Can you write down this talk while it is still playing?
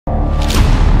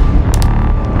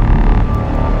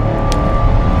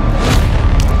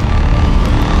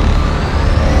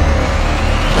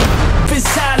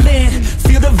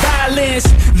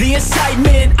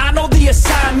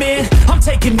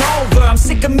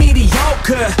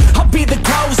I'll be the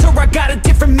closer, I got a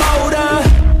different motor.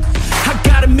 I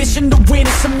got a mission to win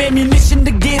it, some ammunition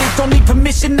to get it. Don't need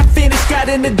permission to finish, got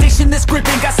an addiction that's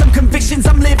gripping. Got some convictions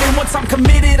I'm living, once I'm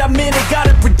committed, I'm in it. Got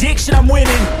a prediction, I'm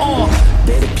winning.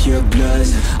 They're the pure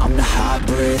bloods, I'm the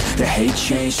hybrid. They hate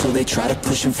change, so they try to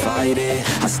push and fight it.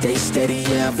 I stay steady,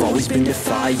 yeah, I've always been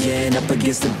defiant. Up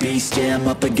against the beast, yeah, I'm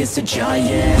up against a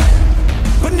giant.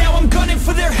 But now I'm gunning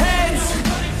for their head.